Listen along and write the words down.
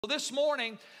So this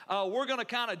morning, we're going to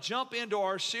kind of jump into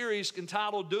our series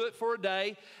entitled Do It for a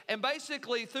Day. And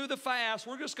basically, through the fast,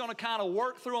 we're just going to kind of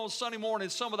work through on Sunday morning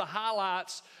some of the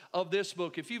highlights of this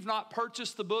book. If you've not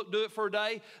purchased the book, Do It for a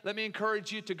Day, let me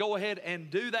encourage you to go ahead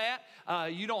and do that.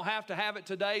 You don't have to have it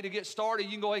today to get started.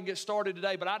 You can go ahead and get started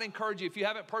today. But I'd encourage you, if you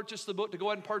haven't purchased the book, to go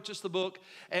ahead and purchase the book.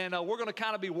 And we're going to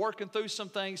kind of be working through some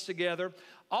things together.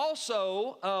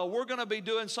 Also, we're going to be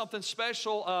doing something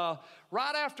special.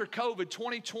 Right after COVID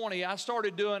 2020, I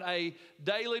started doing a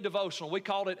daily devotional. We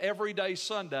called it Everyday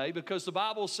Sunday because the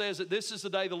Bible says that this is the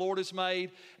day the Lord has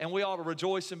made and we ought to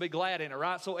rejoice and be glad in it,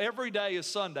 right? So every day is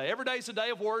Sunday. Every day is a day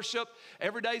of worship.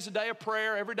 Every day is a day of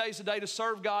prayer. Every day is a day to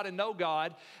serve God and know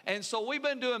God. And so we've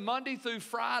been doing Monday through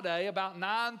Friday, about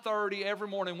 9:30 every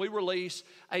morning, we release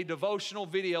a devotional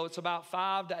video. It's about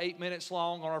 5 to 8 minutes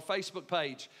long on our Facebook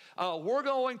page. We're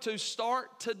going to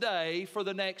start today for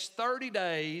the next 30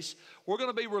 days. We're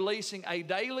going to be releasing a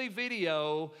daily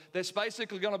video that's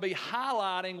basically going to be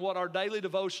highlighting what our daily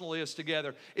devotional is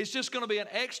together. It's just going to be an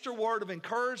extra word of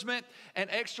encouragement, an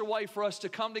extra way for us to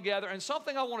come together. And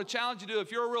something I want to challenge you to do,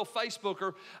 if you're a real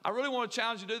Facebooker, I really want to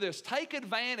challenge you to do this. Take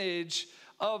advantage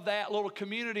of that little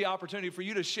community opportunity for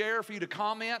you to share, for you to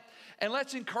comment, and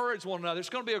let's encourage one another. It's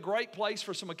going to be a great place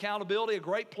for some accountability, a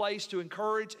great place to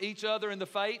encourage each other in the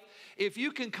faith. If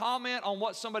you can comment on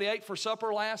what somebody ate for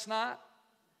supper last night,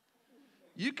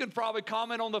 you can probably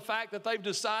comment on the fact that they've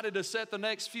decided to set the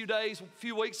next few days,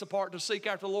 few weeks apart to seek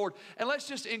after the Lord. And let's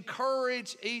just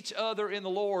encourage each other in the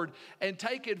Lord and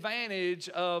take advantage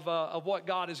of what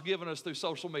God has given us through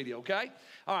social media, okay?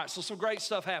 All right, so some great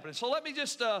stuff happening. So let me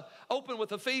just open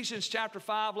with Ephesians chapter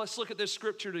 5. Let's look at this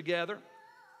scripture together.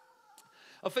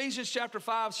 Ephesians chapter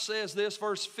 5 says this,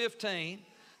 verse 15.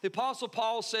 The Apostle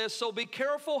Paul says, "So be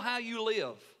careful how you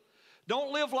live.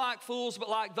 Don't live like fools, but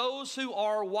like those who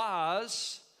are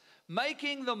wise,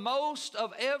 making the most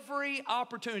of every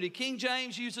opportunity." King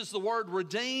James uses the word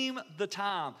redeem the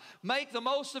time. Make the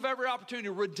most of every opportunity.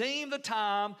 Redeem the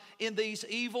time in these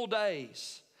evil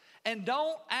days. And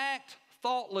don't act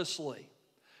thoughtlessly.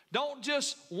 Don't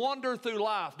just wander through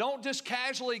life. Don't just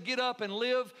casually get up and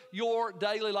live your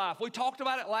daily life. We talked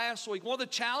about it last week. One of the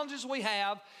challenges we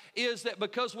have is that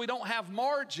because we don't have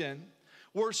margin,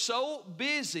 we're so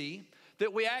busy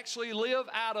that we actually live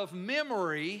out of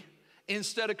memory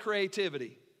instead of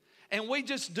creativity. And we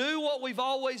just do what we've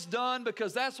always done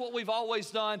because that's what we've always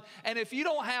done. And if you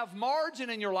don't have margin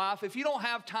in your life, if you don't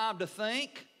have time to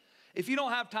think, if you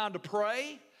don't have time to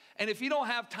pray, and if you don't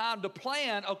have time to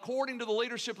plan according to the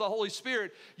leadership of the Holy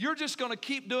Spirit, you're just going to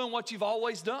keep doing what you've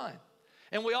always done.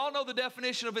 And we all know the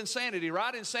definition of insanity,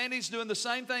 right? Insanity is doing the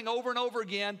same thing over and over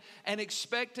again and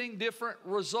expecting different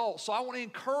results. So I want to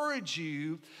encourage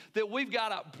you that we've got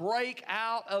to break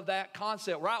out of that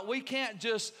concept, right? We can't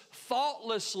just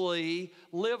thoughtlessly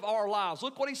live our lives.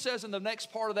 Look what he says in the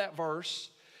next part of that verse.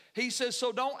 He says,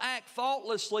 "So don't act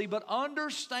thoughtlessly, but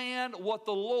understand what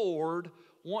the Lord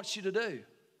wants you to do."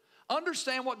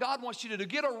 Understand what God wants you to do.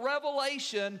 Get a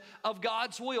revelation of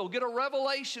God's will. Get a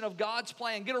revelation of God's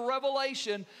plan. Get a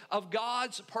revelation of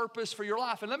God's purpose for your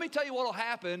life. And let me tell you what will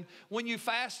happen when you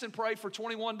fast and pray for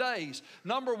 21 days.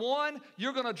 Number one,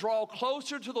 you're going to draw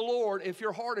closer to the Lord if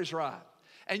your heart is right.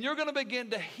 And you're going to begin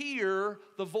to hear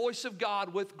the voice of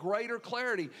God with greater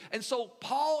clarity. And so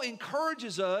Paul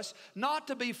encourages us not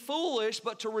to be foolish,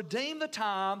 but to redeem the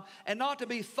time, and not to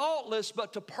be thoughtless,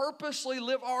 but to purposely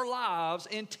live our lives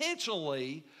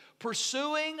intentionally,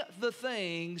 pursuing the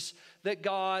things that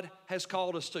God has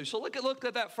called us to. So look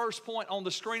at that first point on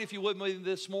the screen, if you would, with me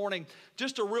this morning.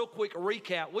 Just a real quick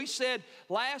recap. We said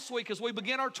last week, as we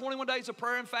begin our 21 days of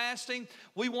prayer and fasting,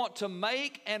 we want to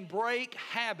make and break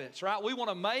habits, right? We want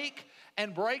to make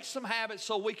and break some habits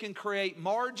so we can create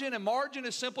margin. And margin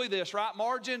is simply this, right?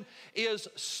 Margin is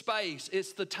space.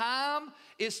 It's the time,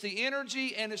 it's the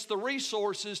energy, and it's the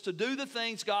resources to do the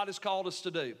things God has called us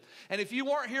to do. And if you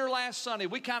weren't here last Sunday,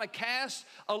 we kind of cast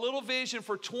a little vision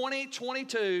for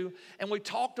 2022, and we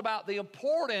talked about the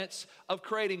importance of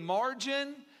creating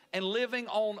margin and living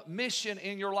on mission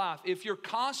in your life. If you're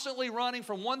constantly running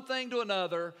from one thing to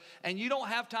another and you don't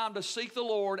have time to seek the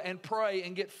Lord and pray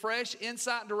and get fresh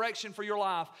insight and direction for your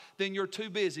life, then you're too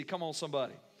busy. Come on,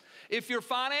 somebody. If you're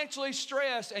financially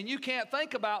stressed and you can't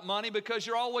think about money because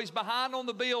you're always behind on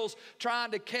the bills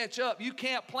trying to catch up, you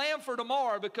can't plan for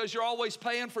tomorrow because you're always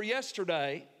paying for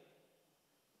yesterday,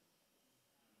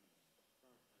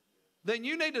 then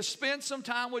you need to spend some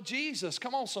time with Jesus.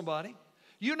 Come on, somebody.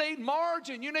 You need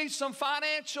margin. You need some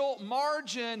financial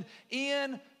margin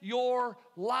in your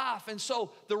life. And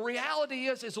so the reality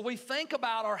is we think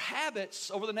about our habits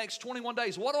over the next 21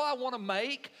 days. What do I want to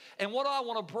make and what do I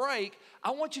want to break? I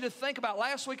want you to think about,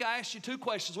 last week I asked you two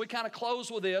questions. We kind of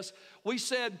closed with this. We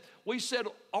said,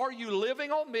 are you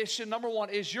living on mission? Number one,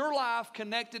 is your life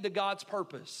connected to God's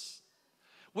purpose?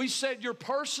 We said your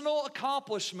personal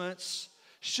accomplishments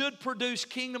should produce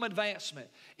kingdom advancement.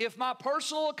 If my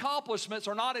personal accomplishments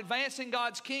are not advancing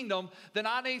God's kingdom, then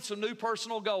I need some new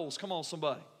personal goals. Come on,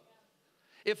 somebody.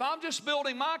 If I'm just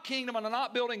building my kingdom and I'm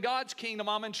not building God's kingdom,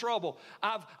 I'm in trouble.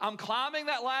 I'm climbing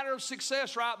that ladder of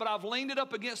success, right, but I've leaned it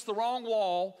up against the wrong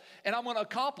wall, and I'm going to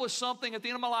accomplish something at the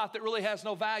end of my life that really has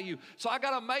no value. So I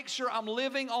got to make sure I'm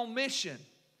living on mission,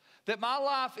 that my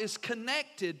life is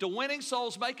connected to winning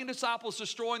souls, making disciples,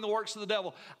 destroying the works of the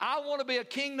devil. I want to be a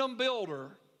kingdom builder,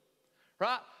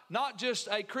 right? Not just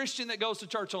a Christian that goes to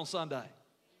church on Sunday.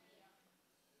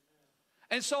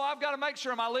 And so I've got to make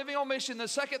sure, am I living on mission? The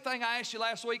second thing I asked you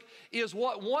last week is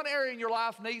what one area in your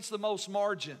life needs the most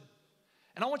margin.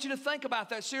 And I want you to think about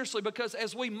that seriously, because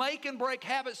as we make and break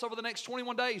habits over the next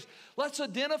 21 days, let's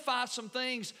identify some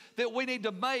things that we need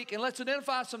to make, and let's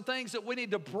identify some things that we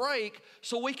need to break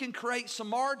so we can create some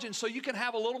margin so you can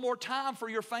have a little more time for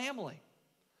your family.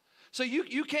 So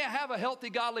you can't have a healthy,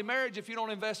 godly marriage if you don't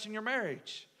invest in your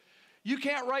marriage. You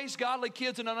can't raise godly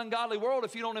kids in an ungodly world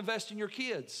if you don't invest in your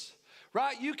kids.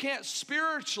 Right? You can't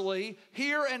spiritually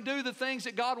hear and do the things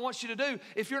that God wants you to do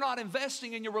if you're not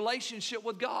investing in your relationship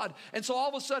with God. And so all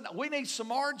of a sudden, we need some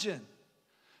margin.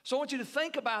 So I want you to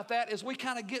think about that as we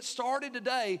kind of get started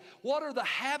today. What are the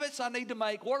habits I need to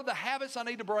make? What are the habits I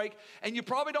need to break? And you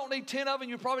probably don't need 10 of them.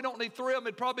 You probably don't need 3 of them.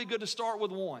 It'd probably be good to start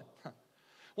with one.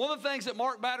 One of the things that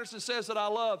Mark Batterson says that I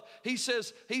love, he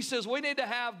says we need to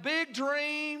have big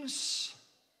dreams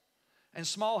and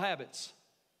small habits.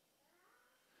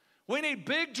 We need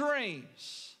big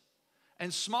dreams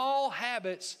and small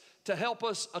habits to help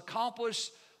us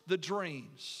accomplish the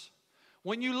dreams.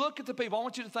 When you look at the people, I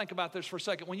want you to think about this for a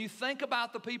second. When you think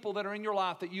about the people that are in your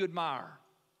life that you admire,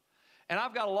 and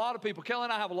I've got a lot of people, Kelly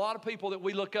and I have a lot of people that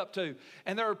we look up to.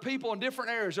 And there are people in different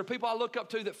areas. There are people I look up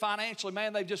to that financially,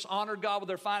 man, they've just honored God with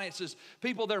their finances.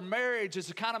 People, their marriage is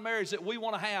the kind of marriage that we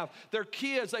want to have. Their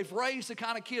kids, they've raised the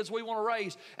kind of kids we want to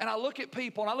raise. And I look at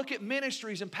people, and I look at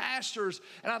ministries and pastors,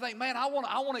 and I think, man, I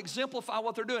want to exemplify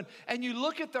what they're doing. And you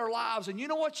look at their lives, and you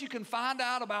know what you can find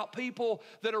out about people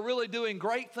that are really doing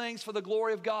great things for the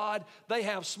glory of God? They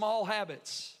have small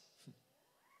habits.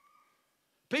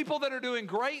 People that are doing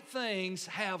great things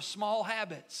have small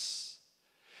habits.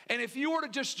 And if you were to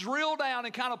just drill down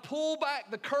and kind of pull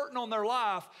back the curtain on their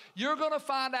life, you're going to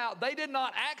find out they did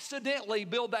not accidentally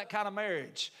build that kind of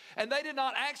marriage. And they did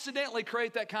not accidentally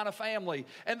create that kind of family.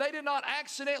 And they did not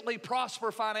accidentally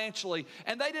prosper financially.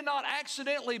 And they did not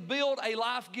accidentally build a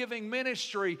life-giving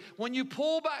ministry. When you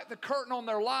pull back the curtain on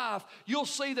their life, you'll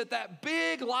see that that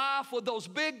big life with those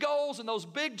big goals and those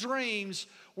big dreams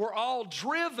were all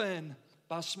driven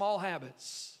by small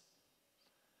habits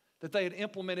that they had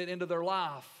implemented into their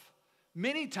life,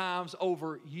 many times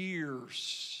over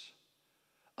years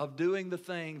of doing the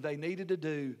thing they needed to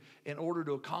do in order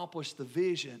to accomplish the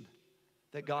vision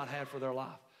that God had for their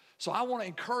life. So I want to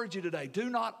encourage you today, do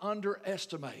not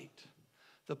underestimate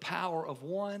the power of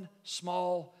one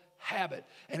small habit.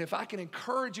 And if I can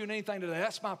encourage you in anything today,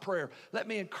 that's my prayer. Let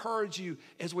me encourage you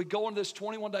as we go into this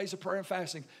 21 days of prayer and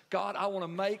fasting. God, I want to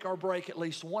make or break at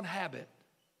least one habit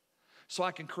so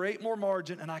I can create more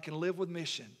margin and I can live with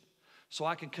mission, so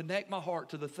I can connect my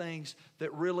heart to the things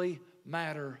that really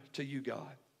matter to you,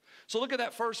 God. So look at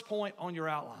that first point on your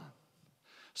outline.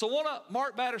 So one of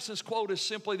Mark Batterson's quote is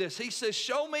simply this. He says,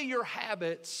 show me your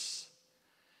habits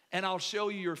and I'll show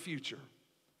you your future.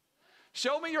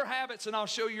 Show me your habits and I'll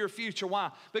show you your future.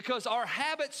 Why? Because our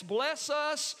habits bless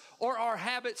us or our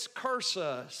habits curse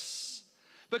us.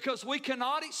 Because we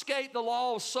cannot escape the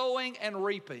law of sowing and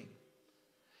reaping.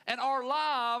 And our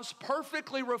lives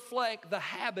perfectly reflect the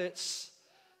habits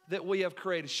that we have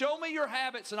created. Show me your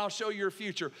habits and I'll show you your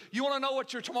future. You want to know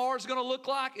what your tomorrow is going to look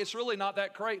like? It's really not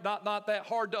that great, not that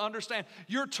hard to understand.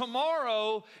 Your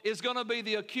tomorrow is going to be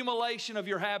the accumulation of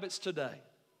your habits today.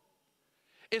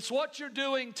 It's what you're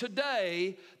doing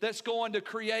today that's going to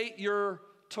create your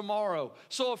tomorrow.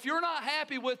 So if you're not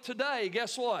happy with today,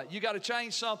 guess what? You got to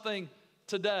change something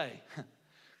today.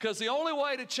 Because the only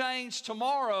way to change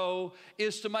tomorrow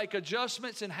is to make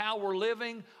adjustments in how we're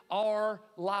living our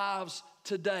lives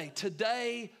today.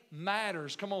 Today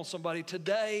matters. Come on, somebody.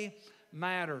 Today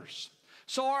matters.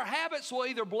 So our habits will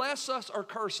either bless us or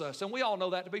curse us. And we all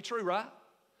know that to be true, right?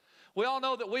 We all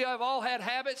know that we have all had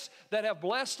habits that have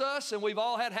blessed us, and we've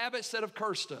all had habits that have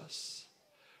cursed us.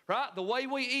 Right? The way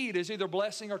we eat is either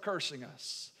blessing or cursing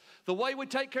us. The way we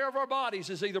take care of our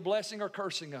bodies is either blessing or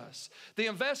cursing us. The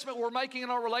investment we're making in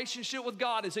our relationship with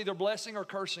God is either blessing or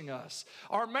cursing us.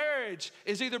 Our marriage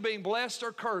is either being blessed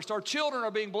or cursed. Our children are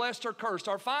being blessed or cursed.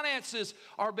 Our finances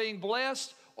are being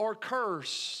blessed or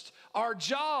cursed. Our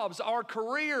jobs, our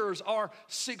careers, our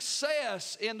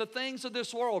success in the things of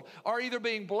this world are either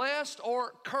being blessed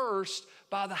or cursed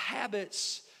by the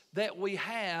habits that we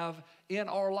have in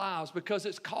our lives, because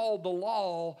it's called the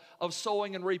law of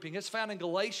sowing and reaping. It's found in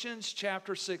Galatians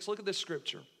chapter 6. Look at this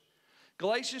scripture.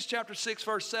 Galatians chapter 6,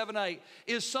 verse 7, 8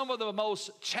 is some of the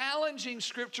most challenging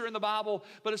scripture in the Bible,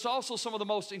 but it's also some of the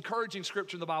most encouraging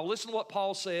scripture in the Bible. Listen to what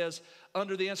Paul says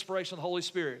under the inspiration of the Holy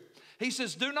Spirit. He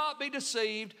says, do not be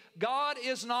deceived. God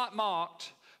is not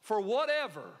mocked. For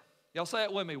whatever, y'all say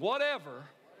it with me, whatever.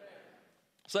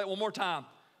 Say it one more time.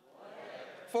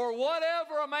 For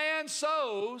whatever a man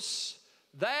sows,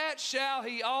 that shall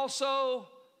he also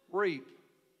reap.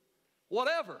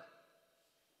 Whatever.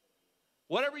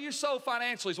 Whatever you sow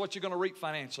financially is what you're going to reap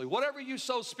financially. Whatever you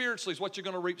sow spiritually is what you're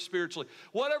going to reap spiritually.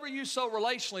 Whatever you sow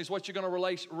relationally is what you're going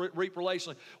to reap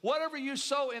relationally. Whatever you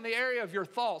sow in the area of your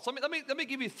thoughts. Let me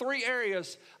give you 3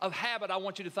 areas of habit I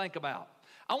want you to think about.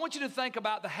 I want you to think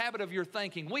about the habit of your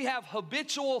thinking. We have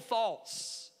habitual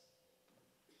thoughts.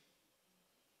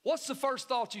 What's the first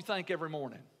thought you think every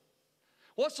morning?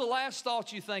 What's the last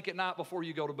thought you think at night before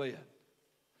you go to bed?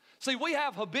 See, we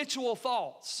have habitual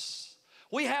thoughts.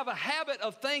 We have a habit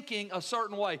of thinking a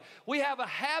certain way. We have a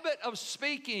habit of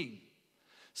speaking.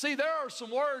 See, there are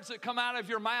some words that come out of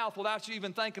your mouth without you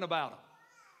even thinking about them.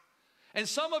 And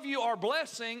some of you are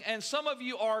blessing and some of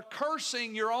you are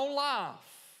cursing your own life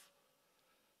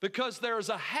because there's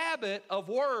a habit of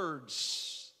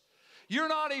words. You're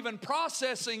not even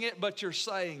processing it, but you're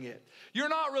saying it. You're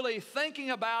not really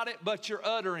thinking about it, but you're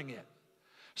uttering it.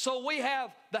 So we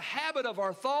have the habit of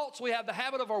our thoughts, we have the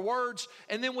habit of our words,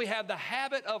 and then we have the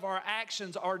habit of our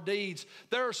actions, our deeds.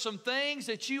 There are some things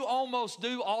that you almost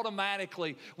do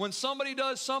automatically. When somebody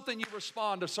does something, you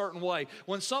respond a certain way.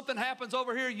 When something happens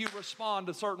over here, you respond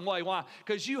a certain way. Why?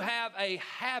 Because you have a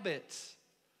habit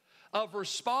of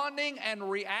responding and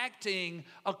reacting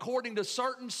according to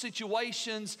certain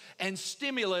situations and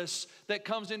stimulus that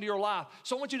comes into your life.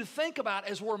 So I want you to think about,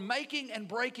 as we're making and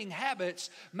breaking habits,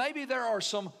 maybe there are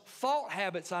some thought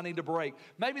habits I need to break.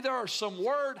 Maybe there are some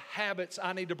word habits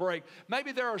I need to break.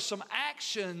 Maybe there are some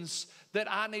actions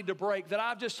that I need to break, that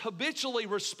I've just habitually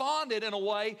responded in a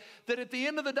way that at the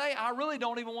end of the day, I really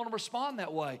don't even want to respond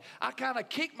that way. I kind of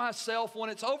kick myself when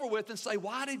it's over with and say,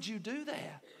 why did you do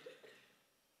that?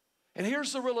 And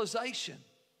here's the realization.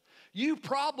 You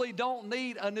probably don't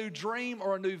need a new dream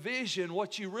or a new vision.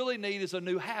 What you really need is a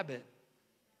new habit.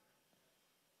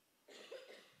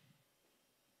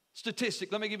 Statistic.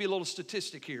 Let me give you a little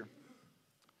statistic here.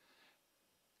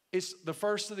 It's the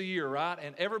first of the year, right?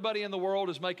 And everybody in the world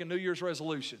is making New Year's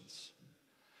resolutions.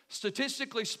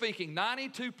 Statistically speaking,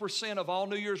 92% of all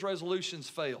New Year's resolutions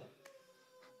fail.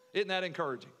 Isn't that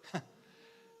encouraging?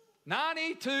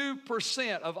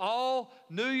 92% of all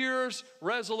New Year's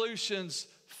resolutions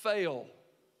fail.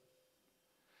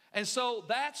 And so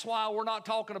that's why we're not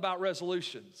talking about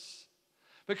resolutions.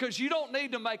 Because you don't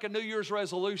need to make a New Year's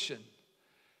resolution.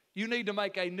 You need to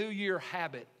make a New Year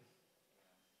habit.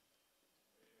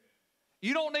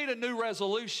 You don't need a new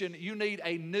resolution, you need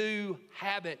a new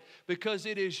habit, because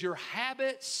it is your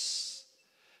habits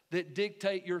that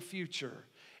dictate your future.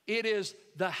 It is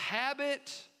the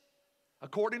habit.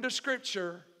 According to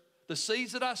Scripture, the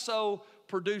seeds that I sow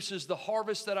produces the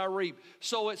harvest that I reap.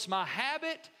 So it's my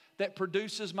habit that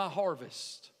produces my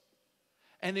harvest.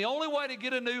 And the only way to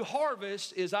get a new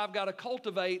harvest is I've got to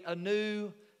cultivate a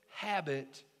new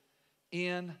habit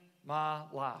in my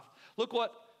life. Look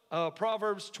what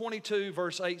Proverbs 22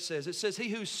 verse 8 says. It says, he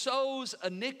who sows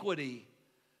iniquity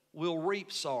will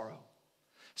reap sorrow.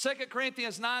 2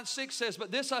 Corinthians 9:6 says, but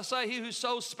this I say, he who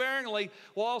sows sparingly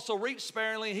will also reap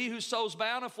sparingly, and he who sows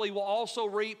bountifully will also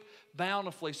reap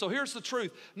bountifully. So here's the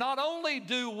truth. Not only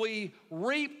do we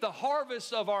reap the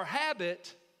harvest of our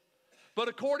habit, but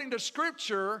according to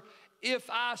Scripture, if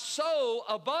I sow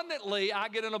abundantly, I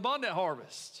get an abundant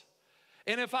harvest.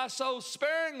 And if I sow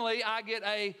sparingly, I get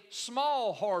a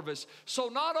small harvest. So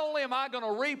not only am I going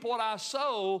to reap what I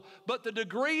sow, but the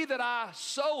degree that I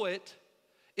sow it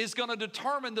is going to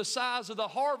determine the size of the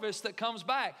harvest that comes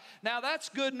back. Now that's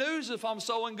good news if I'm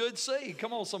sowing good seed.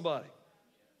 Come on, somebody.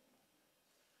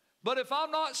 But if I'm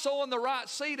not sowing the right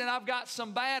seed and I've got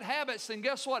some bad habits, then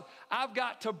guess what? I've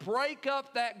got to break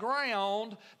up that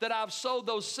ground that I've sowed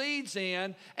those seeds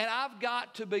in, and I've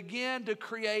got to begin to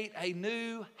create a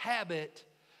new habit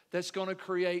that's going to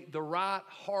create the right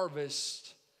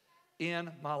harvest in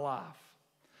my life.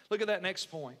 Look at that next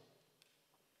point.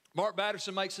 Mark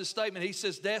Batterson makes this statement. He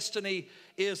says, destiny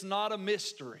is not a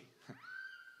mystery.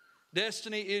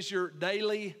 Destiny is your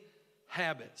daily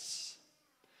habits.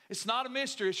 It's not a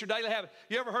mystery, it's your daily habit.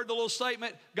 You ever heard the little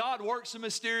statement, God works in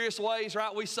mysterious ways,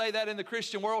 right? We say that in the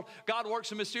Christian world. God works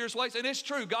in mysterious ways, and it's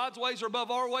true. God's ways are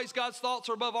above our ways. God's thoughts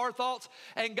are above our thoughts,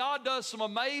 and God does some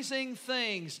amazing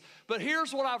things. But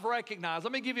here's what I've recognized.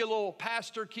 Let me give you a little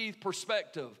Pastor Keith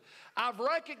perspective. I've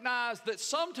recognized that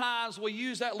sometimes we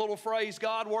use that little phrase,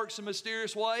 God works in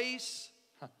mysterious ways,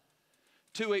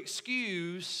 to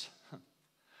excuse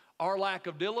our lack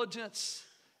of diligence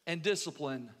and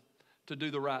discipline to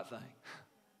do the right thing.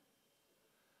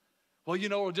 Well, you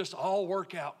know, it'll just all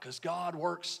work out because God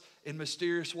works in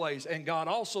mysterious ways. And God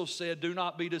also said, do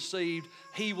not be deceived.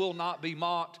 He will not be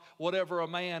mocked. Whatever a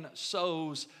man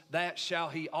sows, that shall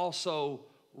he also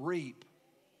reap.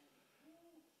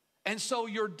 And so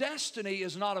your destiny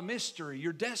is not a mystery.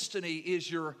 Your destiny is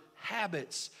your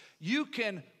habits. You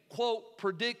can, quote,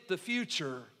 predict the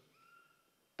future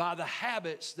by the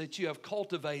habits that you have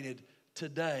cultivated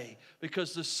today,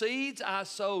 because the seeds I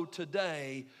sow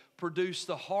today produce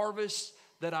the harvest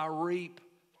that I reap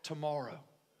tomorrow.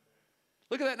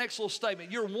 Look at that next little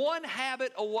statement. You're one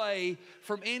habit away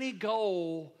from any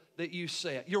goal that you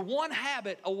set. You're one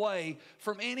habit away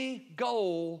from any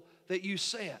goal that you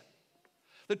set.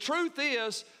 The truth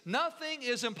is, nothing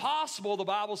is impossible, the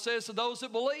Bible says, to those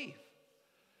that believe.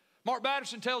 Mark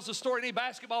Batterson tells the story. Any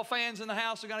basketball fans in the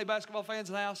house? We got any basketball fans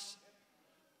in the house?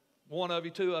 One of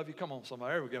you, two of you. Come on,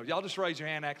 somebody. There we go. Y'all just raise your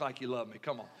hand and act like you love me.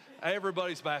 Come on.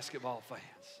 Everybody's basketball fans.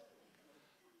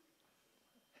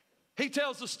 He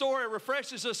tells the story,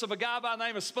 refreshes us of a guy by the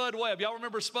name of Spud Webb. Y'all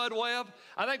remember Spud Webb?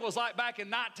 I think it was like back in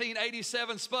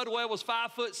 1987. Spud Webb was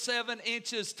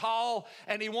 5'7" tall,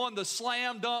 and he won the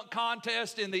slam dunk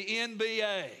contest in the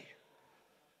NBA.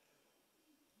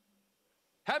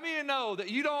 How many of you know that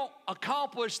you don't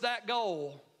accomplish that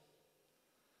goal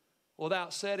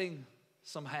without setting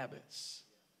some habits?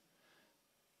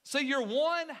 See, you're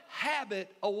one habit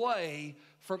away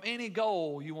from any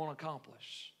goal you want to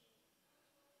accomplish.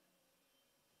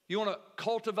 You want to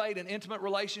cultivate an intimate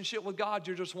relationship with God,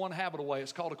 you're just one habit away.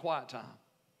 It's called a quiet time.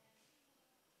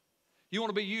 You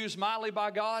want to be used mightily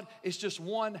by God, it's just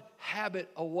one habit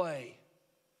away.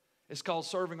 It's called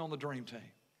serving on the dream team.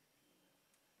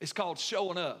 It's called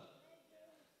showing up.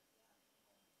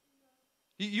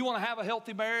 You want to have a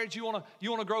healthy marriage, you want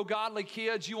to grow godly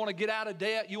kids, you want to get out of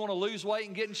debt, you want to lose weight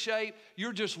and get in shape,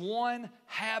 you're just one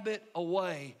habit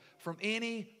away from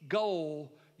any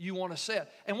goal you want to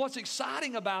set. And what's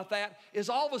exciting about that is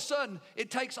all of a sudden it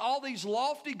takes all these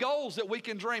lofty goals that we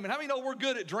can dream. And how many know we're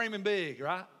good at dreaming big,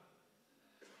 right?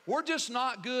 We're just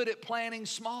not good at planning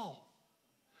small.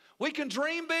 We can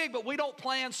dream big, but we don't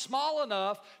plan small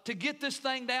enough to get this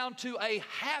thing down to a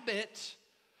habit.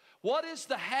 What is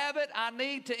the habit I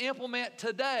need to implement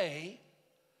today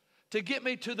to get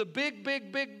me to the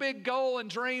big goal and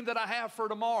dream that I have for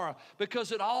tomorrow?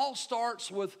 Because it all starts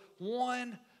with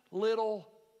one little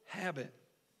habit.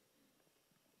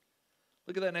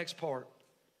 Look at that next part.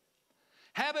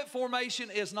 Habit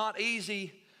formation is not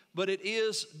easy, but it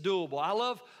is doable. I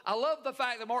love the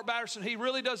fact that Mark Batterson, he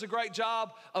really does a great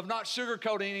job of not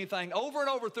sugarcoating anything. Over and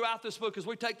over throughout this book, as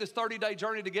we take this 30-day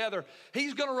journey together,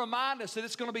 he's going to remind us that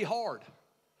it's going to be hard.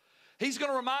 He's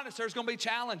going to remind us there's going to be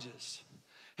challenges.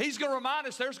 He's going to remind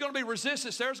us there's going to be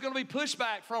resistance. There's going to be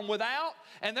pushback from without,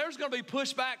 and there's going to be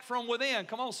pushback from within.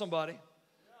 Come on, somebody.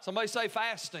 Somebody say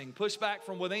fasting, pushback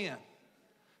from within.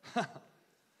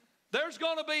 There's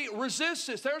going to be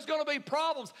resistance. There's going to be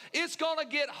problems. It's going to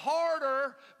get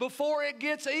harder before it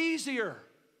gets easier.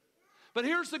 But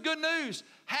here's the good news.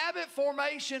 Habit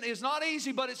formation is not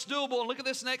easy, but it's doable. And look at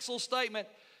this next little statement.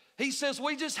 He says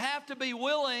we just have to be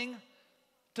willing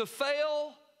to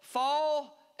fail,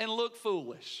 fall, and look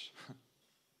foolish.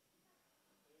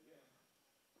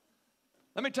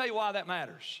 Let me tell you why that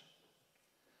matters.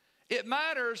 It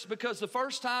matters because the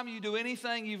first time you do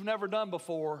anything you've never done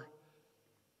before,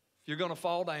 you're going to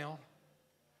fall down,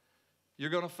 you're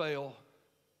going to fail,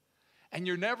 and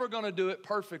you're never going to do it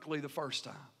perfectly the first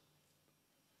time.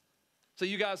 So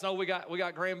you guys know we got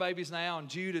grandbabies now, and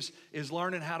Jude is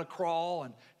learning how to crawl,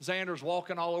 and Xander's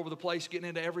walking all over the place, getting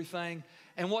into everything.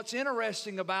 And what's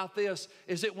interesting about this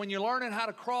is that when you're learning how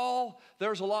to crawl,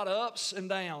 there's a lot of ups and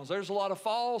downs. There's a lot of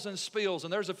falls and spills,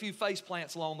 and there's a few face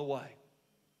plants along the way.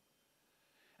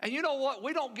 And you know what?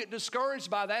 We don't get discouraged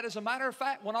by that. As a matter of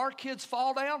fact, when our kids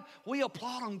fall down, we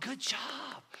applaud them. Good job.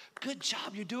 Good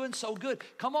job. You're doing so good.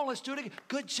 Come on, let's do it again.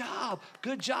 Good job.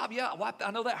 Good job. Yeah,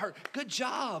 I know that hurt. Good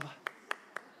job.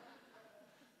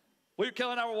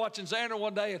 Kelly and I were watching Xander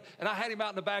one day, and I had him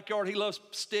out in the backyard. He loves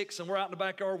sticks, and we're out in the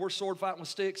backyard. We're sword fighting with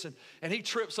sticks, and he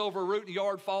trips over a root in the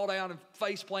yard, fall down, and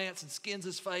face plants and skins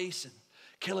his face. And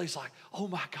Kelly's like, oh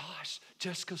my gosh,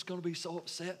 Jessica's going to be so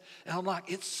upset. And I'm like,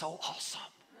 it's so awesome.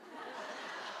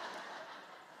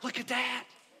 Look at that.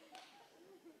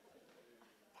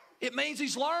 It means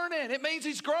he's learning. It means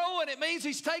he's growing. It means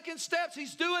he's taking steps.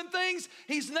 He's doing things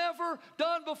he's never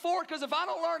done before. Because if I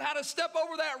don't learn how to step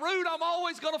over that root, I'm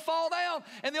always going to fall down.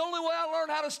 And the only way I learn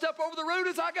how to step over the root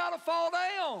is I got to fall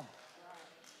down.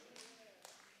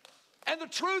 And the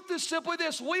truth is simply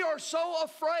this. We are so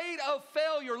afraid of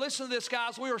failure. Listen to this,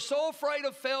 guys. We are so afraid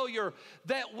of failure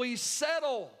that we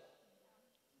settle.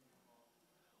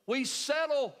 We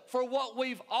settle for what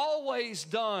we've always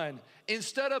done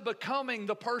instead of becoming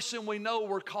the person we know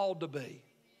we're called to be.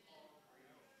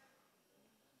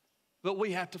 But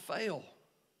we have to fail.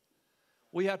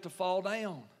 We have to fall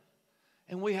down.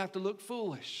 And we have to look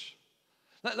foolish.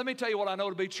 Let me tell you what I know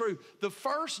to be true. The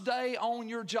first day on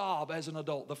your job as an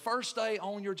adult, the first day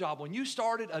on your job, when you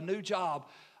started a new job,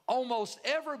 almost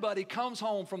everybody comes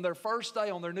home from their first day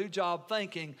on their new job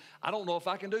thinking, I don't know if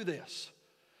I can do this.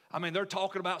 I mean, they're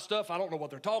talking about stuff. I don't know what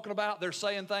they're talking about. They're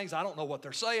saying things. I don't know what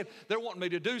they're saying. They're wanting me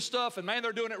to do stuff, and man,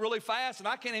 they're doing it really fast, and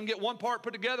I can't even get one part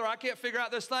put together. I can't figure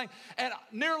out this thing. And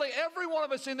nearly every one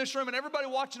of us in this room and everybody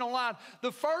watching online,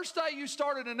 the first day you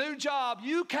started a new job,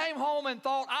 you came home and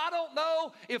thought, I don't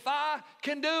know if I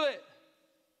can do it.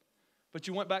 But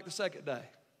you went back the second day,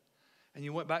 and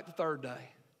you went back the third day,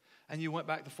 and you went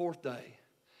back the fourth day.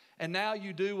 And now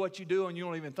you do what you do, and you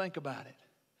don't even think about it.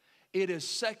 It is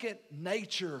second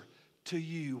nature to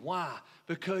you. Why?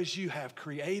 Because you have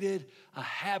created a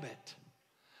habit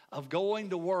of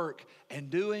going to work and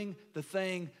doing the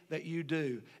thing that you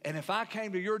do. And if I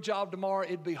came to your job tomorrow,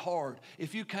 it'd be hard.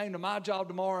 If you came to my job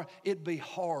tomorrow, it'd be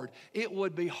hard. It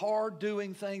would be hard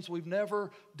doing things we've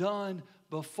never done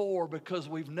before because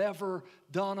we've never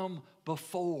done them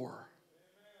before.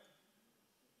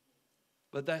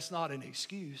 But that's not an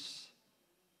excuse.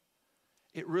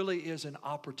 It really is an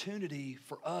opportunity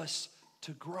for us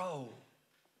to grow.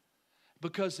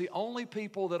 Because the only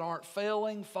people that aren't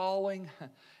failing, falling,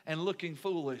 and looking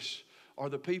foolish are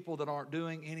the people that aren't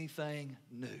doing anything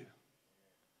new.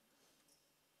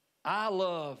 I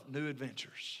love new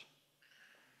adventures.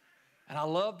 And I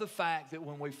love the fact that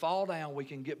when we fall down, we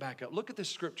can get back up. Look at this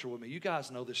scripture with me. You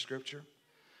guys know this scripture.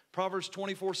 Proverbs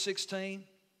 24:16.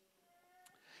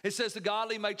 It says, the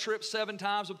godly may trip 7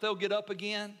 times, but they'll get up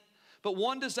again. But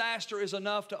one disaster is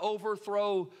enough to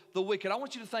overthrow the wicked. I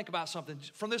want you to think about something.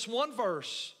 From this one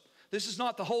verse, this is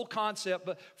not the whole concept,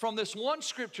 but from this one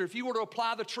scripture, if you were to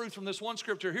apply the truth from this one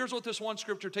scripture, here's what this one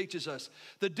scripture teaches us.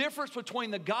 The difference between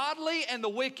the godly and the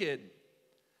wicked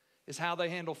is how they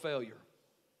handle failure.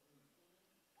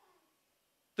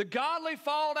 The godly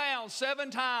fall down 7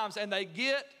 times and they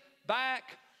get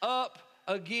back up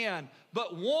again.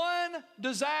 But one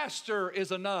disaster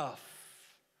is enough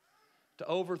to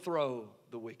overthrow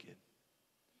the wicked.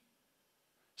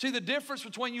 See, the difference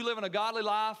between you living a godly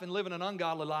life and living an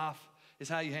ungodly life is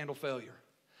how you handle failure.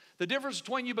 The difference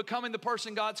between you becoming the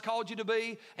person God's called you to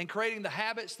be and creating the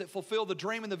habits that fulfill the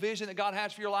dream and the vision that God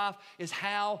has for your life is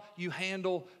how you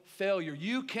handle failure.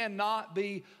 You cannot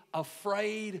be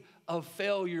afraid of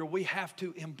failure. We have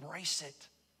to embrace it.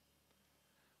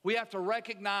 We have to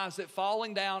recognize that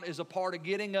falling down is a part of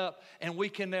getting up, and we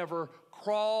can never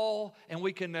crawl, and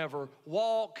we can never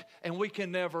walk, and we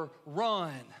can never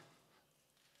run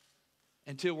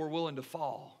until we're willing to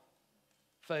fall,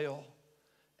 fail,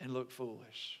 and look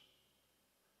foolish.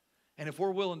 And if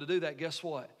we're willing to do that, guess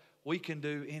what? We can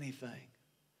do anything.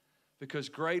 Because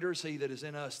greater is He that is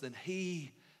in us than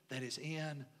he that is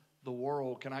in the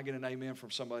world. Can I get an amen from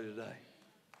somebody today?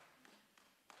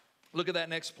 Look at that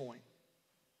next point.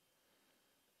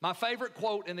 My favorite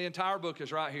quote in the entire book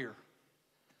is right here.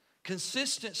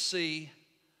 Consistency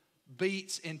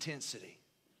beats intensity.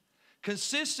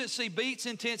 Consistency beats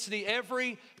intensity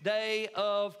every day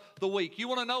of the week. You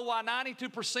want to know why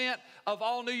 92% of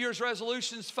all New Year's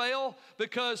resolutions fail?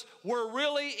 Because we're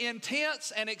really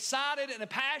intense and excited and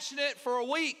passionate for a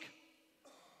week.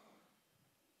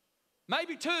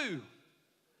 Maybe 2.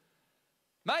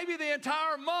 Maybe the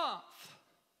entire month.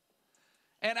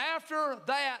 And after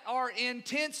that, our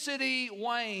intensity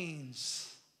wanes.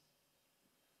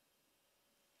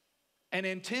 And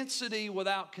intensity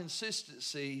without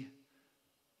consistency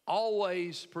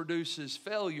always produces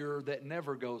failure that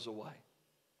never goes away.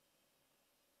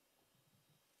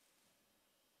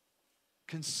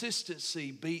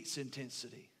 Consistency beats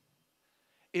intensity.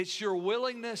 It's your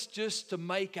willingness just to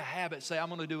make a habit. Say, I'm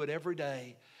going to do it every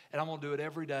day, and I'm going to do it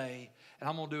every day, and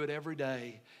I'm going to do it every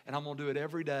day, and I'm going to do it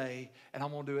every day, and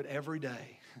I'm going to do it every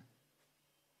day.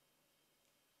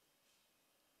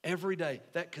 Every day.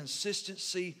 That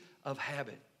consistency of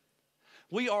habit.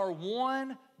 We are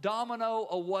one domino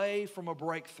away from a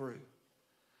breakthrough.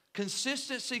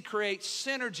 Consistency creates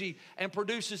synergy and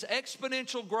produces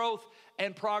exponential growth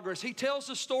and progress. He tells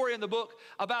the story in the book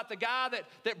about the guy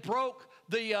that broke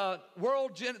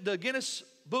the Guinness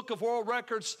Book of World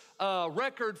Records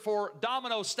record for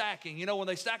domino stacking. You know, when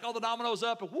they stack all the dominoes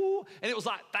up, and it was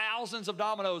like thousands of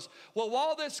dominoes. Well,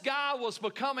 while this guy was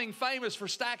becoming famous for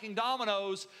stacking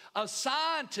dominoes, a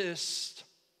scientist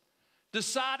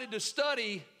decided to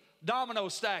study domino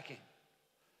stacking.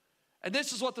 And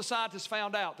this is what the scientists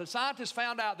found out. The scientists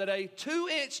found out that a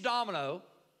 2-inch domino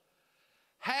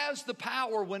has the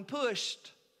power, when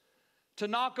pushed, to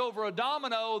knock over a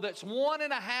domino that's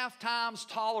 1.5 times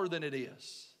taller than it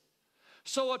is.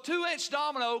 So a 2-inch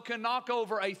domino can knock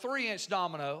over a 3-inch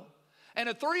domino, and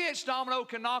a 3-inch domino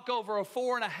can knock over a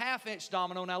 4.5-inch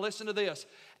domino. Now listen to this.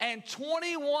 And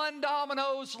 21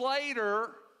 dominoes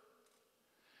later,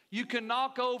 you can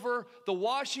knock over the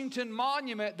Washington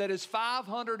Monument that is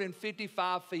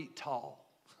 555 feet tall.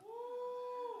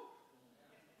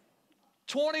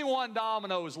 21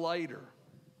 dominoes later.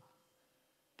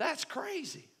 That's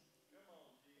crazy.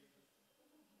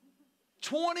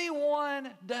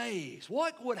 21 days.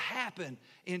 What would happen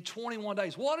in 21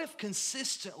 days? What if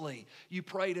consistently you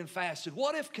prayed and fasted?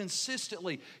 What if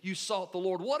consistently you sought the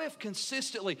Lord? What if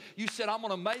consistently you said, I'm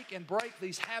going to make and break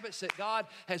these habits that God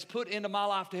has put into my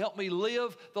life to help me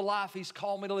live the life He's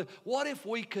called me to live? What if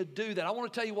we could do that? I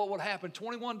want to tell you what would happen.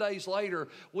 21 days later,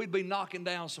 we'd be knocking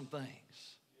down some things.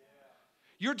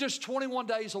 You're just 21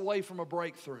 days away from a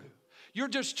breakthrough. You're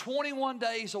just 21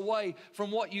 days away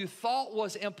from what you thought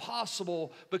was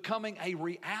impossible becoming a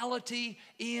reality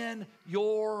in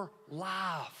your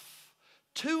life.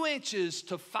 2 inches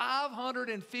to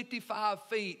 555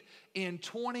 feet in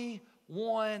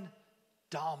 21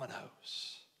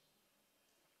 dominoes.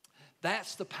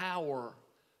 That's the power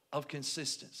of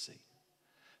consistency.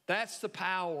 That's the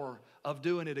power of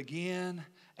doing it again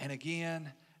and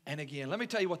again and again. Let me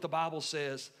tell you what the Bible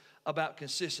says about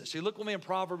consistency. Look with me in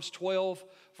Proverbs 12,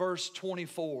 verse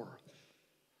 24.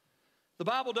 The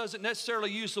Bible doesn't necessarily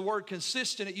use the word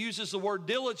consistent. It uses the word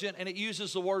diligent, and it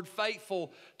uses the word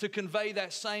faithful to convey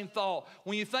that same thought.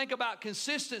 When you think about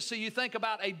consistency, you think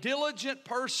about a diligent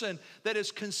person that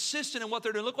is consistent in what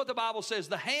they're doing. Look what the Bible says.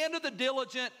 The hand of the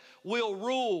diligent will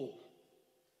rule,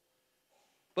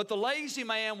 but the lazy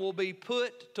man will be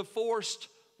put to forced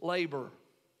labor.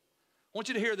 I want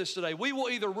you to hear this today. We will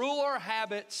either rule our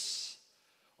habits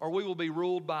or we will be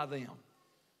ruled by them.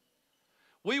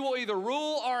 We will either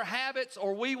rule our habits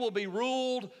or we will be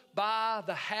ruled by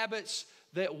the habits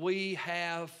that we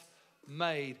have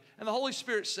made. And the Holy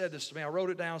Spirit said this to me. I wrote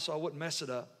it down so I wouldn't mess it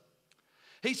up.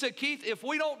 He said, Keith, if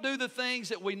we don't do the things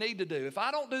that we need to do, if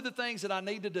I don't do the things that I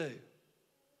need to do,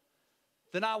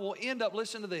 then I will end up,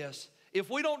 listen to this, if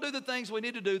we don't do the things we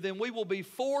need to do, then we will be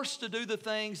forced to do the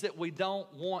things that we don't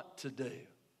want to do.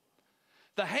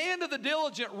 The hand of the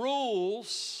diligent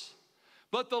rules,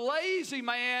 but the lazy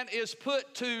man is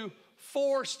put to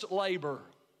forced labor.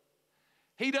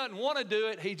 He doesn't want to do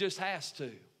it, he just has to.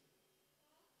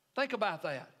 Think about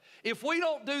that. If we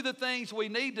don't do the things we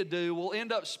need to do, we'll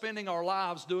end up spending our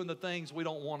lives doing the things we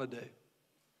don't want to do.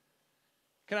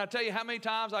 Can I tell you how many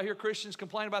times I hear Christians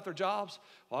complain about their jobs?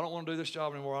 Well, I don't want to do this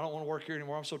job anymore. I don't want to work here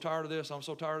anymore. I'm so tired of this. I'm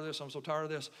so tired of this. I'm so tired of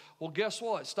this. Well, guess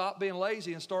what? Stop being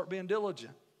lazy and start being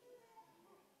diligent.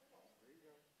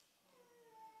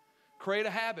 Create a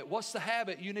habit. What's the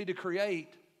habit you need to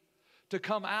create to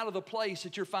come out of the place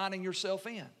that you're finding yourself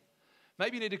in?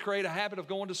 Maybe you need to create a habit of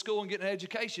going to school and getting an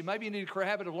education. Maybe you need to create a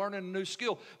habit of learning a new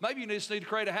skill. Maybe you just need to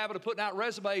create a habit of putting out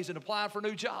resumes and applying for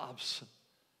new jobs.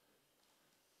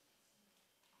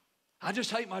 I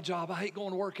just hate my job. I hate going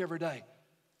to work every day.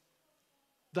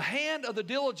 The hand of the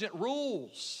diligent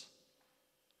rules.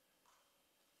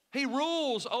 He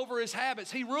rules over his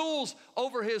habits. He rules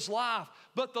over his life.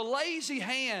 But the lazy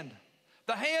hand,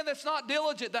 the hand that's not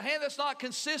diligent, the hand that's not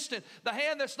consistent, the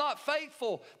hand that's not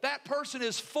faithful, that person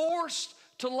is forced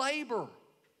to labor.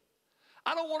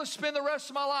 I don't want to spend the rest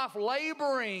of my life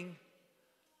laboring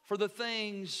for the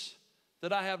things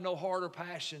that I have no heart or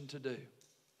passion to do.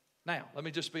 Now, let me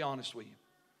just be honest with you.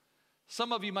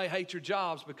 Some of you may hate your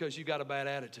jobs because you got a bad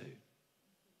attitude.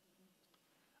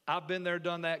 I've been there,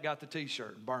 done that, got the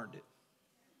t-shirt and burned it.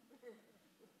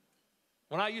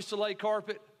 When I used to lay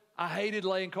carpet, I hated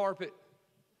laying carpet.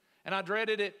 And I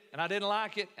dreaded it, and I didn't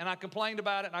like it, and I complained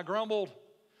about it, and I grumbled.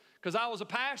 Because I was a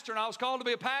pastor, and I was called to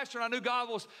be a pastor, and I knew God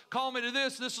was calling me to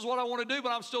this. This is what I want to do, but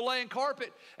I'm still laying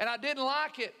carpet, and I didn't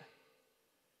like it.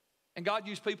 And God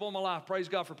used people in my life. Praise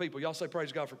God for people. Y'all say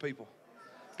praise God for people.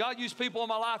 God used people in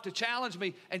my life to challenge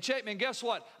me and check me. And guess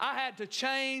what? I had to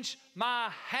change my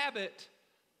habit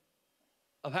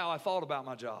of how I thought about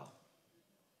my job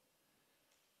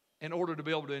in order to be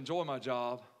able to enjoy my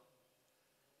job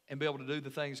and be able to do the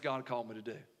things God called me to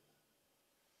do.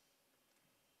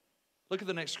 Look at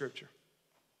the next scripture.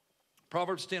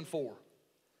 Proverbs 10:4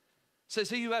 says,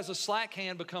 he who has a slack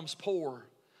hand becomes poor,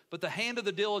 but the hand of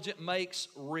the diligent makes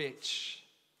rich.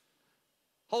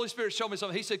 Holy Spirit showed me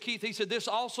something. He said, Keith, this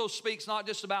also speaks not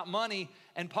just about money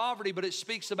and poverty, but it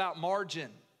speaks about margin.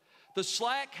 The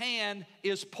slack hand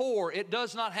is poor. It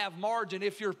does not have margin.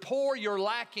 If you're poor, you're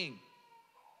lacking.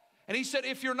 And he said,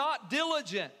 if you're not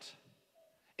diligent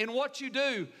in what you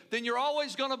do, then you're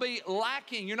always going to be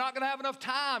lacking. You're not going to have enough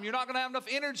time. You're not going to have enough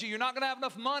energy. You're not going to have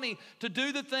enough money to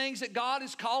do the things that God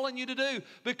is calling you to do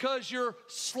because you're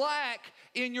slack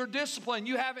in your discipline.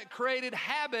 You haven't created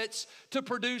habits to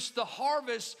produce the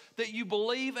harvest that you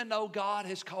believe and know God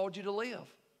has called you to live.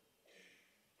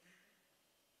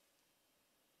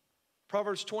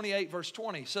 Proverbs 28 verse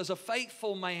 20 says, a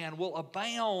faithful man will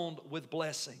abound with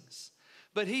blessings,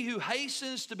 but he who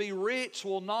hastens to be rich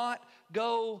will not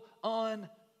go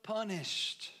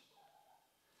unpunished.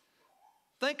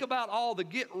 Think about all the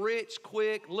get rich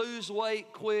quick, lose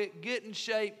weight quick, get in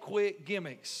shape quick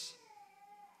gimmicks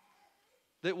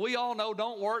that we all know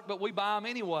don't work, but we buy them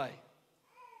anyway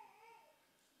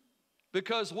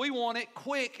because we want it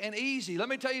quick and easy. Let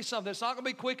me tell you something. It's not going to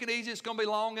be quick and easy. It's going to be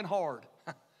long and hard.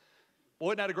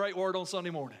 Boy, isn't that a great word on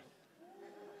Sunday morning?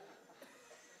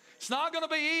 It's not going to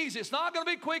be easy. It's not going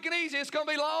to be quick and easy. It's going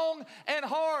to be long and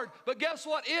hard. But guess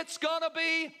what? It's going to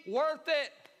be worth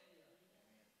it.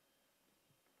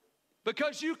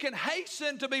 Because you can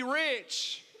hasten to be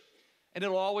rich, and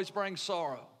it'll always bring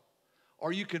sorrow.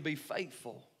 Or you can be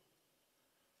faithful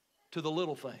to the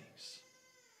little things,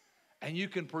 and you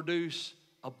can produce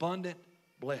abundant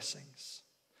blessings.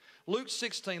 Luke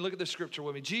 16, look at this scripture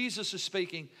with me. Jesus is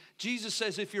speaking. Jesus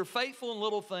says, if you're faithful in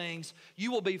little things,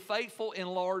 you will be faithful in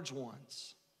large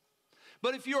ones.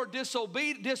 But if you're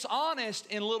dishonest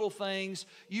in little things,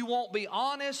 you won't be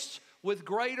honest with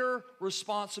greater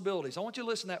responsibilities. I want you to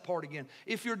listen to that part again.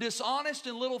 If you're dishonest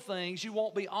in little things, you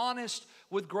won't be honest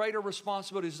with greater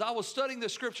responsibilities. As I was studying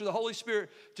this scripture, the Holy Spirit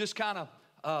just kind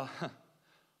of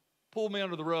pulled me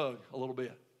under the rug a little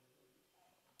bit.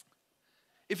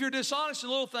 If you're dishonest in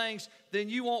little things, then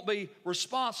you won't be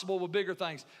responsible with bigger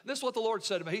things. And this is what the Lord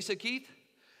said to me. He said, Keith,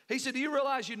 he said, do you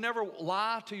realize you never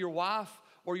lie to your wife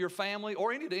or your family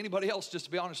or to anybody else, just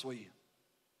to be honest with you?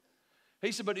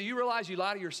 He said, but do you realize you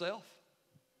lie to yourself?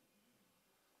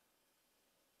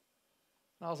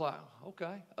 And I was like,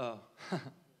 okay,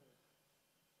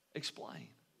 explain.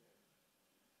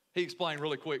 He explained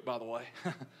really quick, by the way.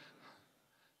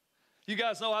 You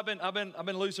guys know I've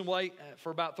been losing weight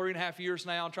for about 3.5 years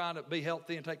now. I'm trying to be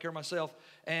healthy and take care of myself.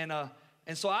 And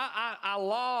so I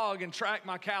log and track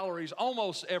my calories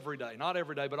almost every day. Not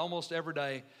every day, but almost every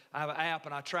day. I have an app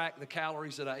and I track the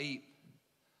calories that I eat.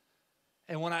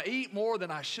 And when I eat more than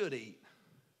I should eat,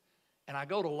 and I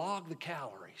go to log the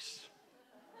calories,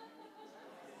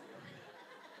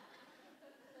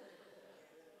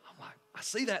 I'm like, I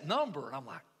see that number, and I'm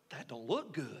like, that don't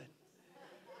look good.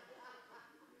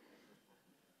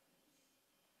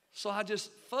 So I just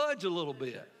fudge a little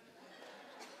bit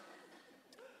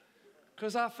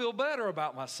because I feel better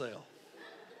about myself.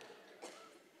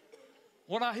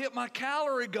 When I hit my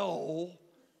calorie goal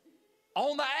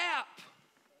on the app,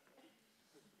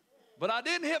 but I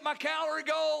didn't hit my calorie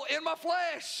goal in my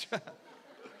flesh.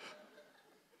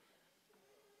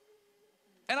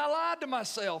 And I lied to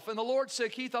myself. And the Lord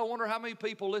said, Keith, I wonder how many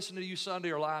people listening to you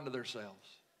Sunday are lying to themselves.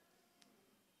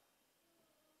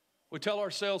 We tell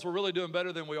ourselves we're really doing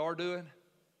better than we are doing.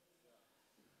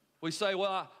 We say,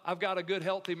 well, I've got a good,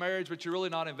 healthy marriage, but you're really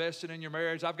not investing in your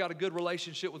marriage. I've got a good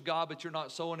relationship with God, but you're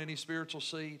not sowing any spiritual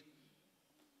seed.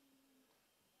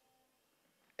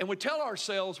 And we tell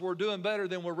ourselves we're doing better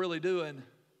than we're really doing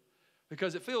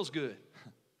because it feels good.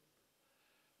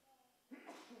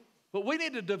 But we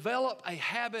need to develop a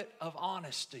habit of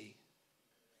honesty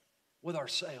with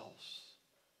ourselves.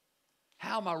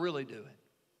 How am I really doing?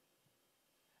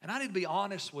 And I need to be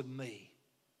honest with me.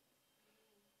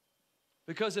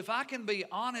 Because if I can be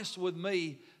honest with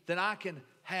me, then I can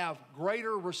have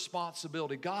greater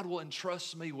responsibility. God will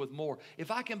entrust me with more.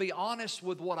 If I can be honest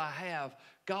with what I have,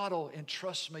 God will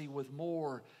entrust me with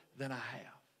more than I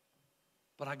have.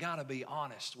 But I got to be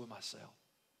honest with myself.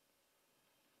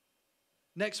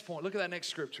 Next point, look at that next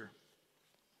scripture.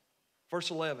 Verse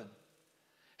 11.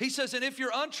 He says, and if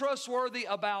you're untrustworthy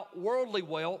about worldly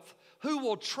wealth, who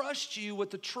will trust you with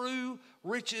the true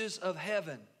riches of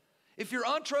heaven? If you're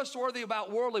untrustworthy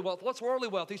about worldly wealth, what's worldly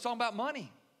wealth? He's talking about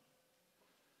money.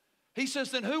 He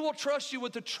says, then who will trust you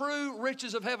with the true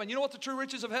riches of heaven? You know what the true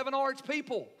riches of heaven are? It's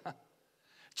people.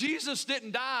 Jesus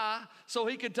didn't die so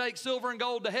he could take silver and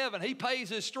gold to heaven. He pays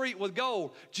his street with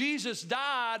gold. Jesus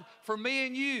died for me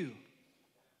and you.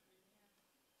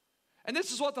 And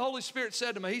this is what the Holy Spirit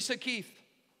said to me. He said, Keith,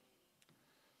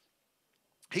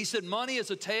 he said, money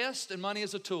is a test and money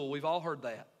is a tool. We've all heard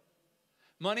that.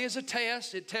 Money is a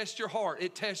test. It tests your heart.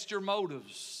 It tests your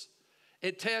motives.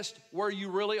 It tests where you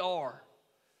really are.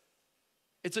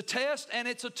 It's a test and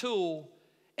it's a tool.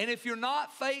 And if you're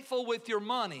not faithful with your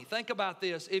money, think about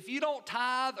this. If you don't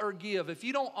tithe or give, if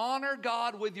you don't honor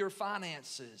God with your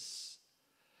finances,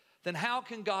 then how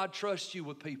can God trust you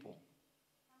with people?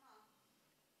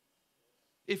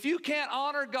 If you can't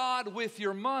honor God with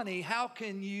your money, how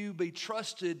can you be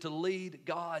trusted to lead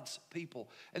God's people?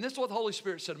 And this is what the Holy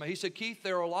Spirit said to me. He said, Keith,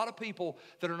 there are a lot of people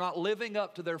that are not living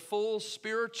up to their full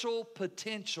spiritual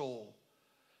potential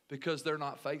because they're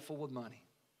not faithful with money.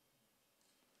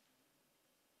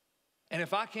 And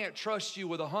if I can't trust you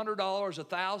with $100,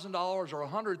 $1,000, or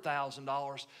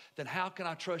 $100,000, then how can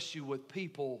I trust you with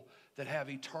people that have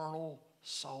eternal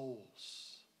souls?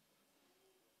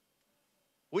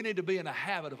 We need to be in a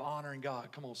habit of honoring God.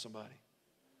 Come on, somebody.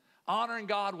 Honoring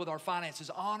God with our finances.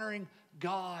 Honoring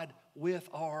God with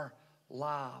our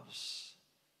lives.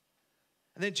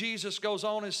 And then Jesus goes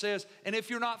on and says, and if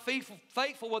you're not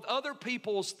faithful with other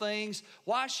people's things,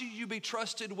 why should you be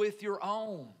trusted with your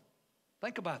own?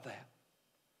 Think about that.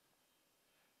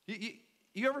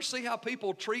 You ever see how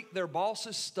people treat their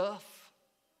boss's stuff?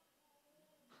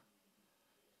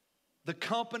 The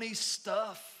company's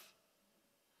stuff?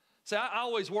 See, I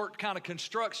always worked kind of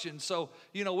construction, so,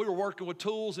 we were working with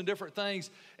tools and different things,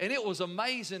 and it was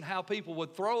amazing how people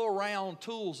would throw around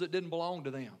tools that didn't belong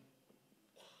to them.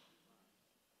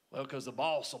 Well, because the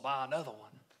boss will buy another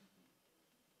one.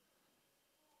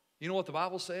 You know what the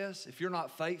Bible says? If you're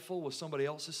not faithful with somebody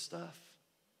else's stuff,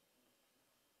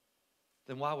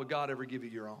 then why would God ever give you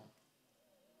your own?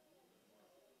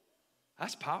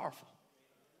 That's powerful.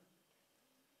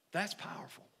 That's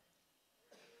powerful.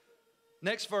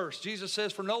 Next verse, Jesus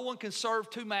says, for no one can serve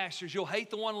two masters. You'll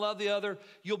hate the one, love the other.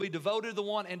 You'll be devoted to the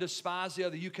one and despise the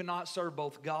other. You cannot serve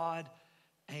both God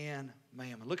and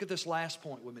mammon. Look at this last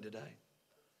point with me today.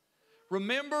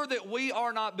 Remember that we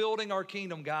are not building our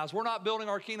kingdom, guys. We're not building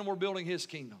our kingdom, we're building His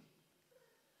kingdom.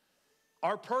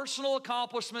 Our personal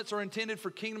accomplishments are intended for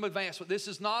kingdom advancement. This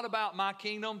is not about my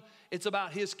kingdom, it's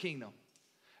about His kingdom.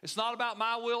 It's not about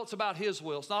my will, it's about His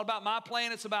will. It's not about my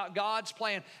plan, it's about God's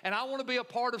plan. And I want to be a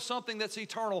part of something that's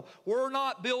eternal. We're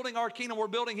not building our kingdom, we're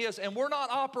building His. And we're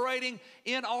not operating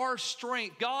in our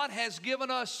strength. God has given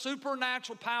us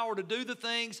supernatural power to do the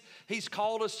things He's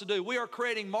called us to do. We are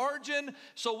creating margin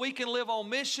so we can live on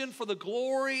mission for the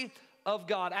glory of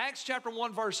God. Acts chapter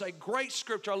 1 verse 8, great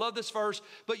scripture. I love this verse.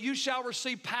 But you shall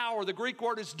receive power. The Greek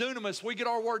word is dunamis. We get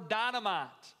our word dynamite.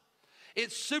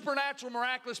 It's supernatural,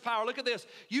 miraculous power. Look at this.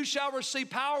 You shall receive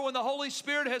power when the Holy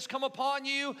Spirit has come upon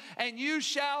you, and you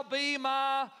shall be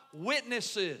my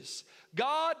witnesses.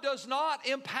 God does not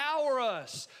empower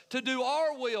us to do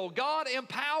our will. God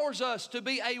empowers us to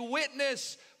be a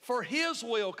witness for His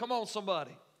will. Come on,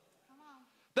 somebody.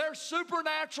 There's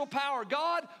supernatural power.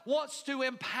 God wants to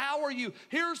empower you.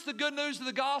 Here's the good news of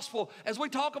the gospel. As we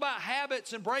talk about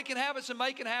habits and breaking habits and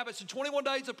making habits and 21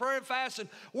 days of prayer and fasting,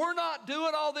 we're not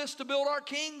doing all this to build our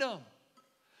kingdom.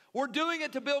 We're doing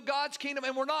it to build God's kingdom,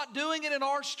 and we're not doing it in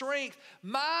our strength.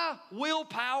 My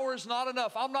willpower is not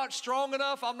enough. I'm not strong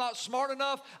enough. I'm not smart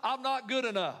enough. I'm not good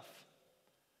enough.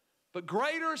 But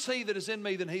greater is He that is in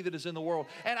me than he that is in the world.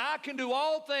 And I can do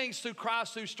all things through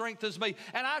Christ who strengthens me.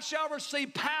 And I shall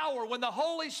receive power when the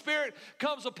Holy Spirit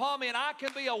comes upon me. And I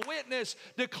can be a witness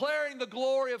declaring the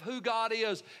glory of who God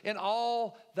is in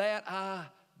all that I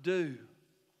do.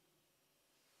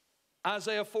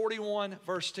 Isaiah 41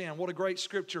 verse 10. What a great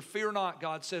scripture. Fear not,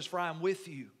 God says, for I am with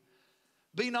you.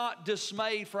 Be not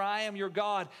dismayed, for I am your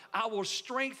God. I will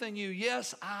strengthen you.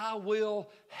 Yes, I will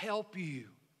help you.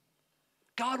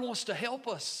 God wants to help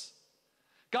us.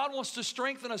 God wants to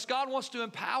strengthen us. God wants to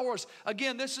empower us.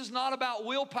 Again, this is not about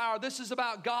willpower. This is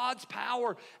about God's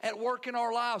power at work in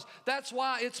our lives. That's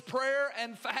why it's prayer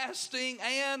and fasting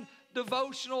and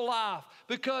devotional life,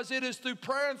 because it is through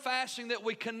prayer and fasting that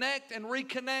we connect and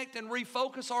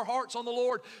refocus our hearts on the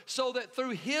Lord, so that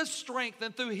through His strength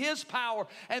and through His power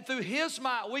and through His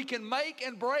might, we can make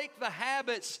and break the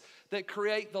habits that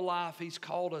create the life He's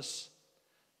called us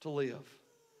to live.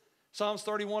 Psalms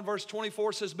 31 verse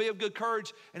 24 says, be of good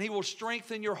courage and He will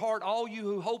strengthen your heart, all you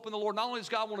who hope in the Lord. Not only does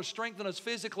God want to strengthen us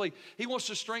physically, He wants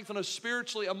to strengthen us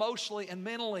spiritually, emotionally, and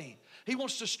mentally. He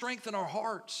wants to strengthen our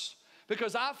hearts.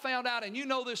 Because I found out, and you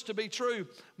know this to be true,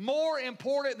 more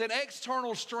important than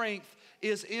external strength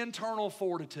is internal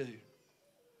fortitude.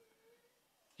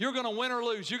 You're going to win or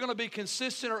lose. You're going to be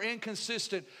consistent or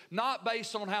inconsistent, not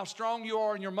based on how strong you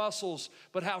are in your muscles,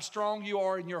 but how strong you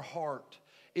are in your heart.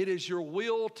 It is your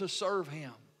will to serve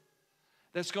Him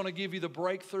that's going to give you the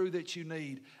breakthrough that you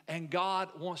need. And God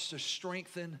wants to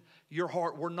strengthen your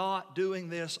heart. We're not doing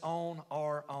this on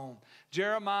our own.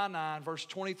 Jeremiah 9, verse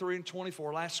 23 and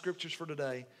 24, last scriptures for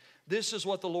today. This is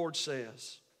what the Lord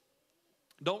says.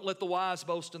 Don't let the wise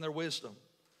boast in their wisdom,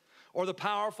 or the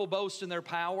powerful boast in their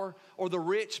power, or the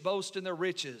rich boast in their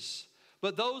riches.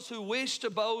 But those who wish to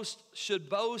boast should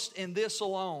boast in this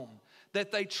alone,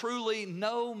 that they truly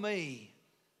know me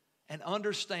and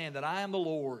understand that I am the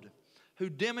Lord, who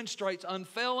demonstrates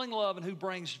unfailing love and who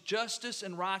brings justice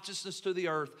and righteousness to the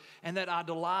earth, and that I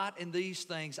delight in these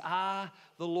things. I,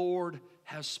 the Lord,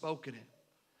 have spoken it.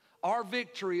 Our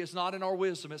victory is not in our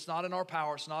wisdom. It's not in our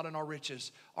power. It's not in our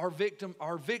riches. Our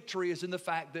victory is in the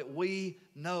fact that we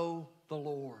know the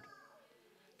Lord,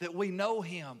 that we know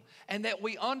Him, and that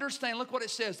we understand, look what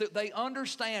it says, that they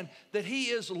understand that He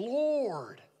is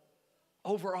Lord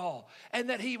over all,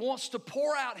 and that He wants to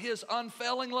pour out His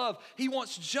unfailing love. He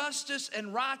wants justice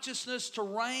and righteousness to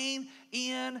reign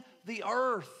in the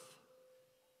earth.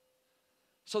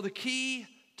 So the key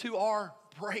to our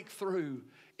breakthrough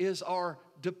is our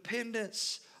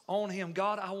dependence on Him.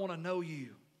 God, I want to know You,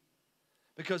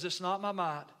 because it's not my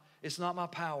might, it's not my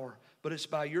power, but it's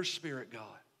by Your Spirit, God,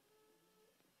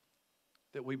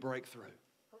 that we break through.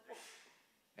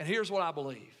 And here's what I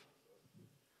believe.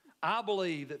 I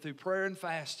believe that through prayer and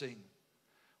fasting,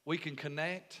 we can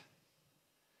connect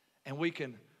and we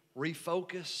can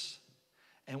refocus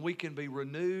and we can be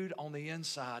renewed on the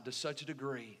inside to such a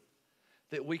degree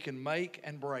that we can make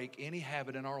and break any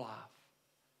habit in our life,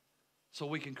 so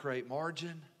we can create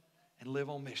margin and live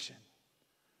on mission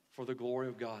for the glory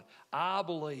of God. I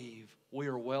believe we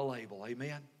are well able,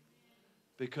 amen?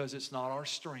 Because it's not our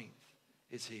strength,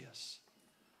 it's His.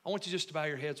 I want you just to bow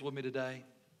your heads with me today.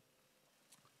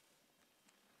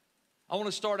 I want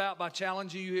to start out by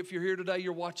challenging you. If you're here today,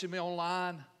 you're watching me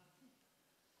online,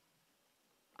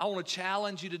 I want to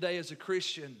challenge you today as a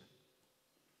Christian,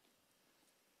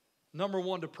 number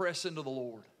one, to press into the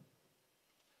Lord.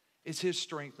 It's His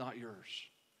strength, not yours.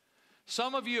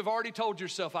 Some of you have already told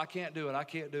yourself, I can't do it, I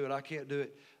can't do it, I can't do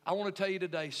it. I want to tell you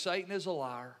today, Satan is a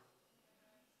liar,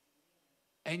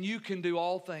 and you can do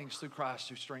all things through Christ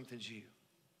who strengthens you.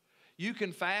 You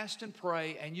can fast and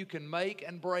pray, and you can make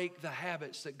and break the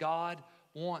habits that God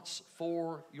wants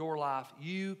for your life.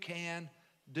 You can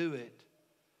do it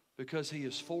because He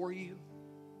is for you,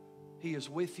 He is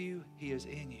with you, He is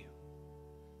in you,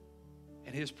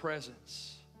 and His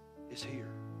presence is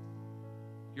here.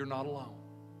 You're not alone.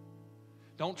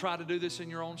 Don't try to do this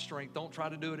in your own strength. Don't try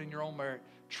to do it in your own merit.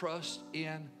 Trust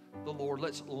in the Lord.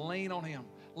 Let's lean on Him.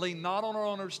 Lean not on our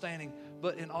own understanding,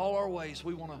 but in all our ways,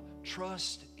 we want to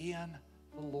trust in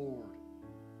the Lord.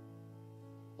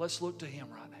 Let's look to Him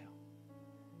right now.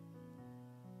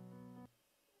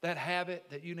 That habit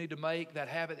that you need to make, that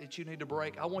habit that you need to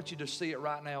break, I want you to see it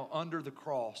right now under the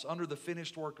cross, under the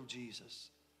finished work of Jesus.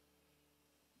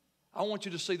 I want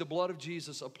you to see the blood of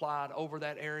Jesus applied over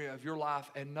that area of your life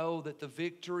and know that the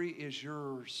victory is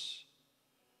yours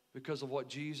because of what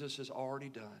Jesus has already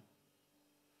done.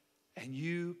 And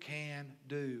you can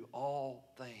do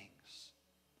all things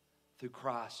through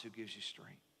Christ who gives you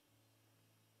strength.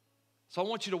 So I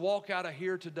want you to walk out of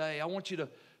here today. I want you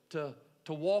to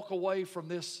walk away from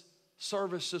this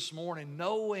service this morning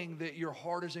knowing that your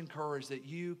heart is encouraged, that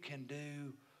you can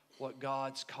do what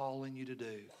God's calling you to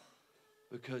do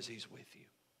because He's with you.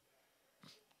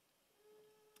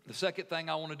 The second thing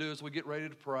I want to do as we get ready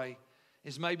to pray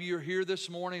is maybe you're here this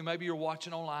morning, maybe you're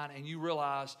watching online and you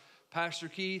realize, Pastor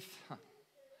Keith,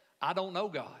 I don't know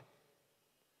God.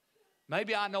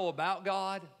 Maybe I know about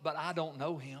God, but I don't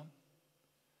know Him.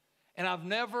 And I've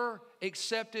never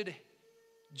accepted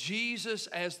Jesus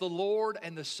as the Lord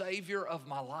and the Savior of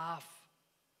my life.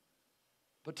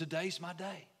 But today's my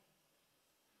day.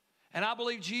 And I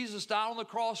believe Jesus died on the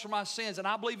cross for my sins. And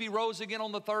I believe He rose again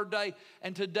on the third day.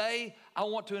 And today, I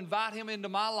want to invite Him into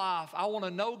my life. I want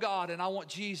to know God, and I want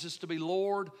Jesus to be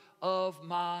Lord of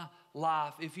my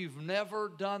life. If you've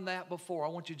never done that before, I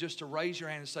want you just to raise your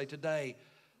hand and say, today,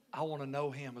 I want to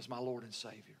know Him as my Lord and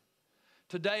Savior.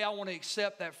 Today, I want to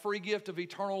accept that free gift of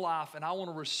eternal life, and I want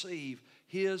to receive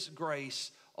His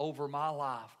grace over my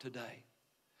life today.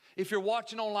 If you're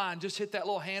watching online, just hit that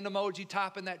little hand emoji,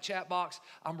 type in that chat box.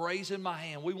 I'm raising my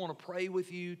hand. We want to pray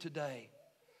with you today.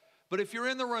 But if you're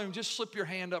in the room, just slip your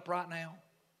hand up right now.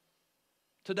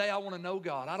 Today, I want to know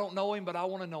God. I don't know Him, but I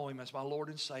want to know Him as my Lord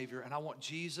and Savior. And I want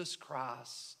Jesus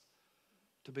Christ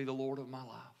to be the Lord of my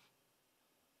life.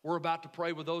 We're about to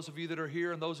pray with those of you that are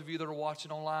here and those of you that are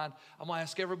watching online. I'm going to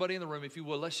ask everybody in the room, if you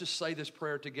will, let's just say this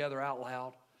prayer together out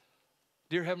loud.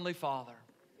 Dear Heavenly Father,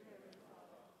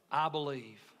 I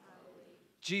believe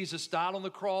Jesus died on the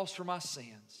cross for my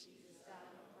sins,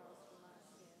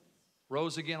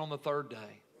 rose again on the third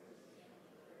day.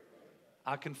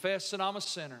 I confess that I'm a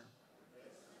sinner,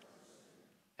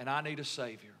 and I need a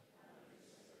Savior.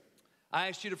 I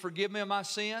ask you to forgive me of my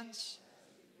sins,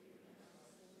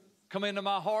 come into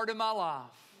my heart and my life,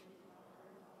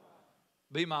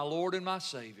 be my Lord and my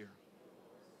Savior.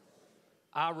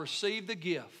 I receive the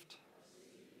gift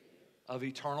of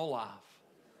eternal life.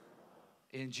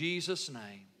 In Jesus'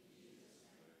 name,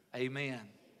 amen.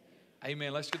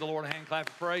 Amen. Let's give the Lord a hand clap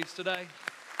of praise today.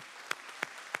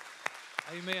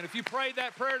 Amen. If you prayed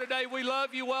that prayer today, we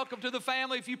love you. Welcome to the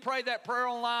family. If you prayed that prayer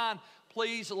online,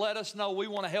 please let us know. We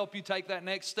want to help you take that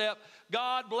next step.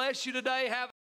 God bless you today. Have